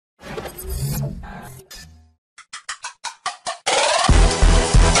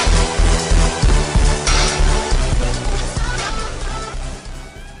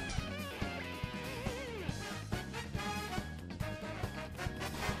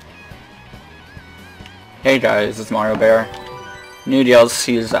Hey guys, it's Mario Bear. New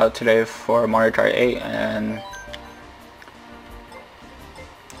DLC is out today for Mario Kart 8 and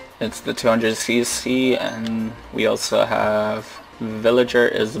it's the 200cc, and we also have Villager,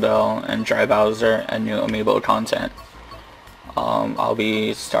 Isabelle, and Dry Bowser and new amiibo content. I'll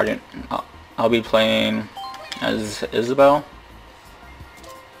be playing as Isabelle,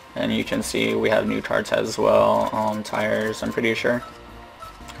 and you can see we have new carts as well, tires I'm pretty sure.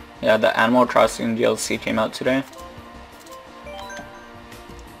 Yeah, the Animal Crossing DLC came out today.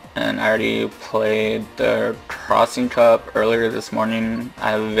 And I already played the Crossing Cup earlier this morning.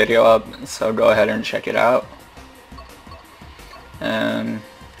 I have a video up, so go ahead and check it out. And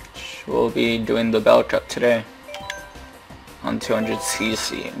we'll be doing the Bell Cup today on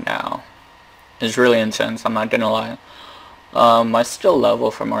 200cc now. It's really intense, I'm not gonna lie. My skill level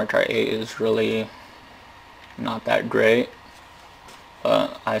for Mario Kart 8 is really not that great,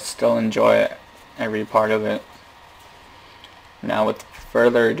 but I still enjoy every part of it. Now with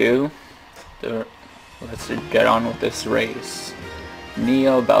further ado, let's get on with this race.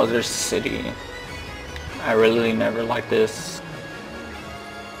 Neo Bowser City. I really never liked this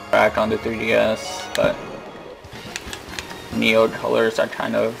track on the 3DS, but Neo colors are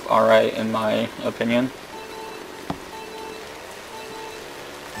kind of alright in my opinion.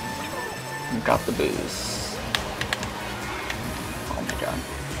 Got the boost. Oh my god.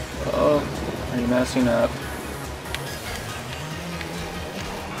 Oh, are you messing up?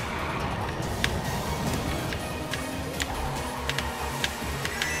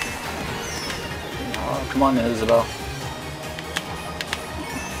 Oh, come on, Isabelle.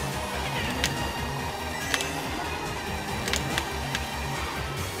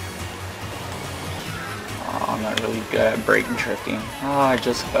 Oh, I'm not really good at brake and drifting. Oh, I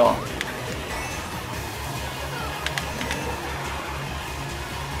just fell.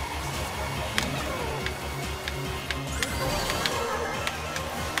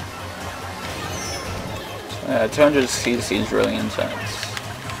 Yeah, 200cc is really intense.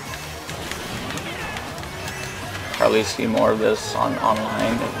 Probably see more of this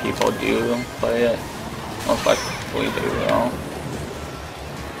online if people do play it. Most likely they will.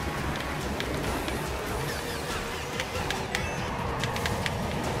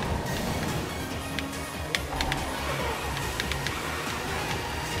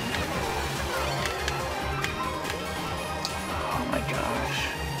 Oh my gosh.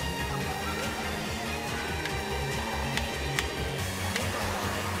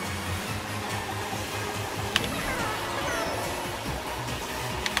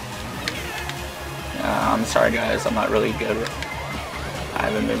 I'm sorry guys, I'm not really good. I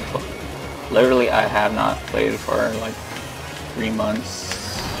haven't been literally I have not played for like 3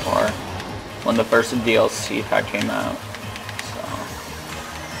 months, or when the first DLC pack came out. So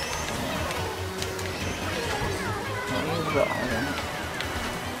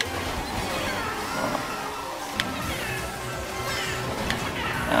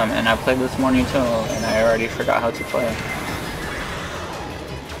and I played this morning too, and I already forgot how to play.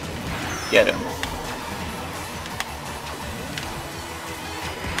 Get him.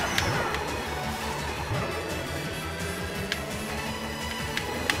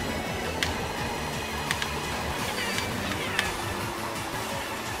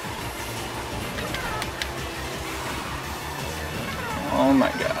 Oh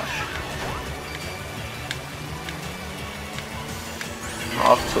my gosh.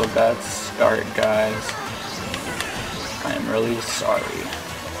 Off to a bad start, guys. I am really sorry.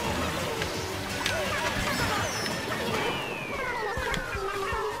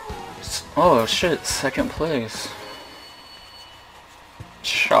 Oh shit, second place.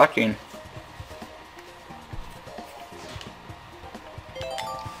 Shocking.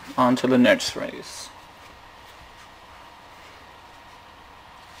 On to the next race.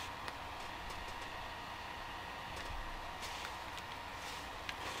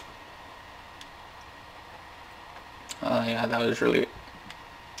 Yeah, that was really...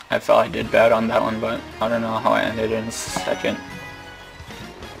 I felt I did bad on that one, but I don't know how I ended in second.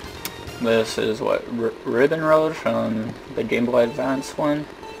 This is what, Ribbon Road from the Game Boy Advance one.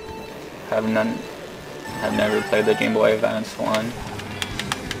 Have never played the Game Boy Advance one.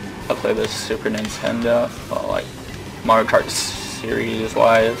 I played the Super Nintendo, well, like Mario Kart series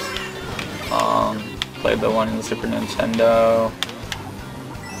wise. Played the one in the Super Nintendo,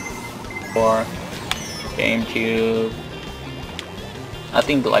 or GameCube. I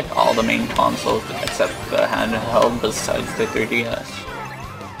think like all the main consoles except the handheld besides the 3DS.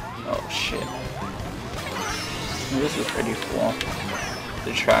 Oh shit. This is pretty cool.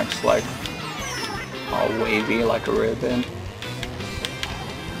 The track's like all wavy like a ribbon.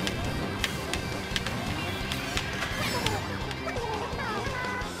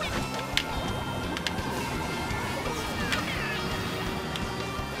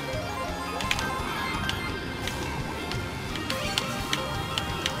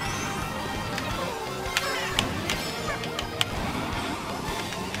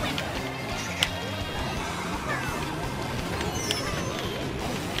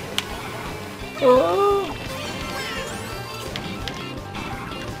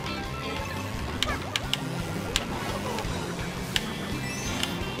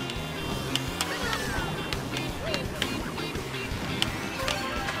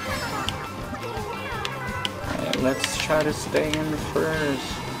 try to stay in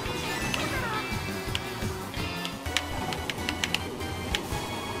first.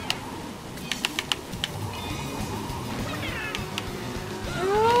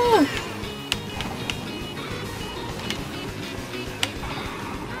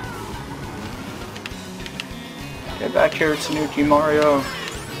 Get back here, Tanuki Mario.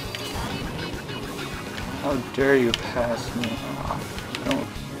 How dare you pass me? Oh, don't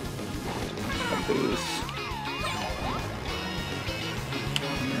abuse.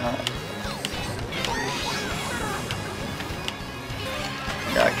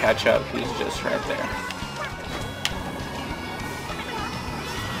 Gotta catch up, he's just right there.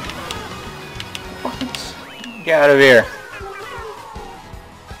 What? Get out of here.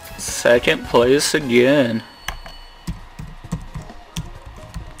 Second place again.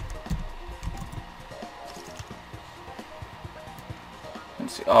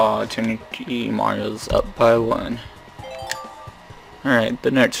 Let's see. Oh, Tanuki Mario's up by 1. Alright,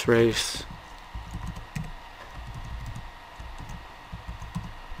 the next race.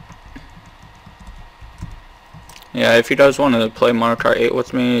 Yeah, if you guys want to play Mario Kart 8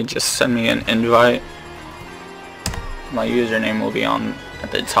 with me, just send me an invite. My username will be on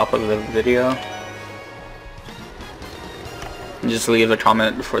at the top of the video. And just leave a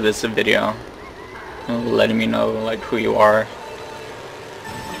comment for this video, letting me know like who you are.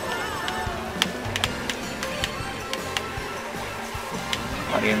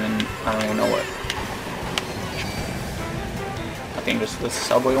 I don't even know what. I think it's the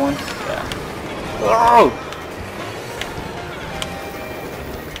subway one. Yeah. Whoa!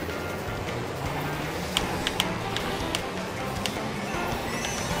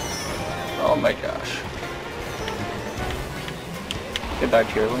 Oh my gosh. Get back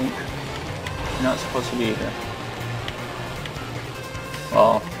here, Link. You're not supposed to be here.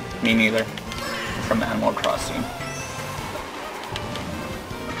 Well, me neither. From Animal Crossing.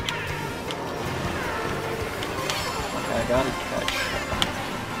 Okay, I gotta catch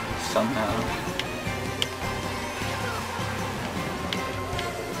somehow.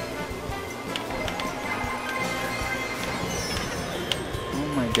 Oh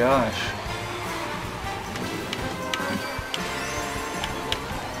my gosh.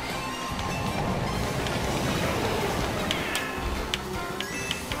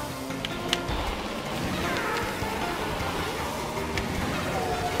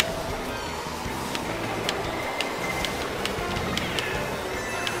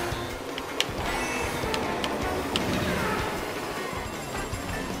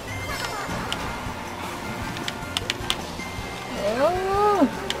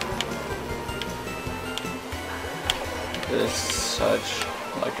 This is such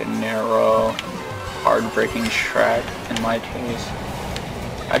like a narrow, hard-breaking track in my taste.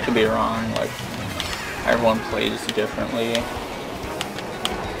 I could be wrong, like everyone plays differently.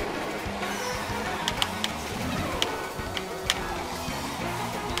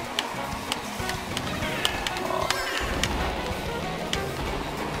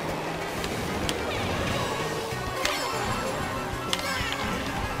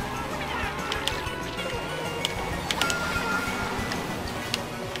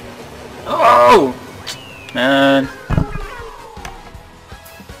 Oh! Man.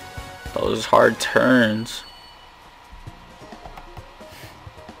 Those hard turns.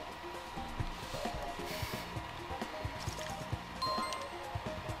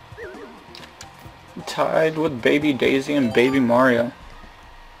 Tied with Baby Daisy and Baby Mario.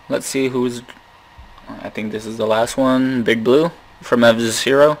 Let's see who's... I think this is the last one. Big Blue from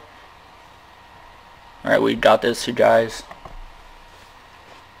F-Zero. Alright, we got this, you guys.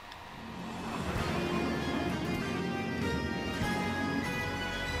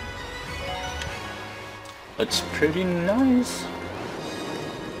 It's pretty nice.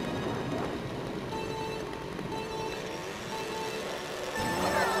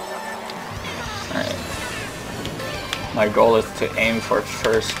 Alright. My goal is to aim for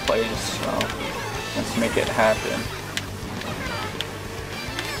first place, so let's make it happen.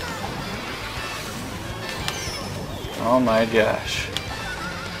 Oh my gosh.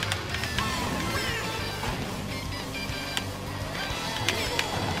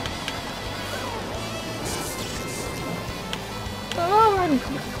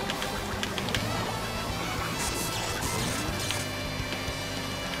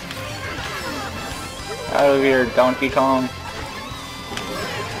 Out of here, Donkey Kong.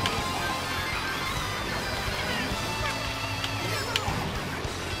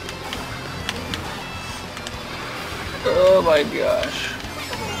 Oh my gosh.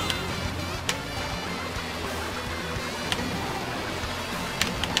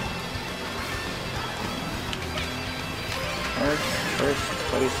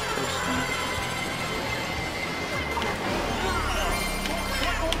 place person.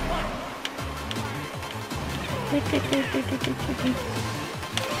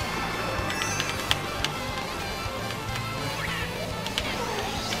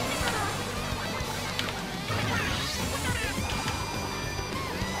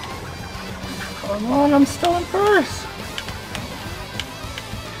 Come on, I'm still in first.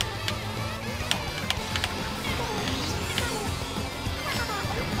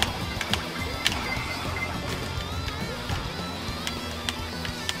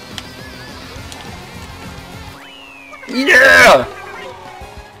 Yeah!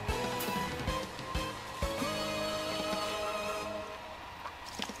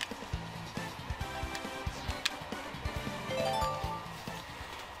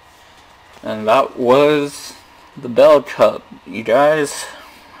 And that was the Bell Cup. You guys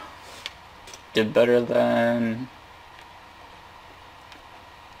did better than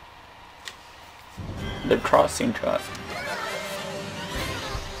the Crossing Cup.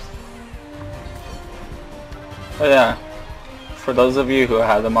 But yeah, for those of you who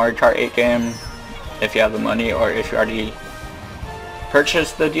have the Mario Kart 8 game, if you have the money or if you already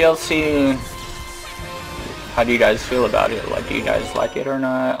purchased the DLC, how do you guys feel about it? Like, do you guys like it or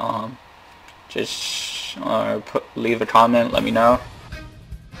not? Just leave a comment, let me know.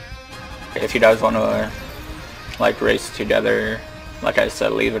 If you guys want to like race together, like I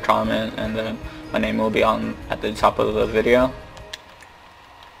said, leave a comment and then my name will be on at the top of the video.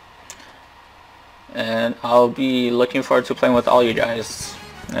 And I'll be looking forward to playing with all you guys.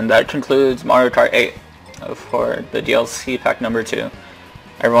 And that concludes Mario Kart 8 for the DLC pack number 2.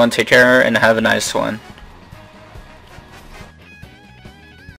 Everyone take care and have a nice one.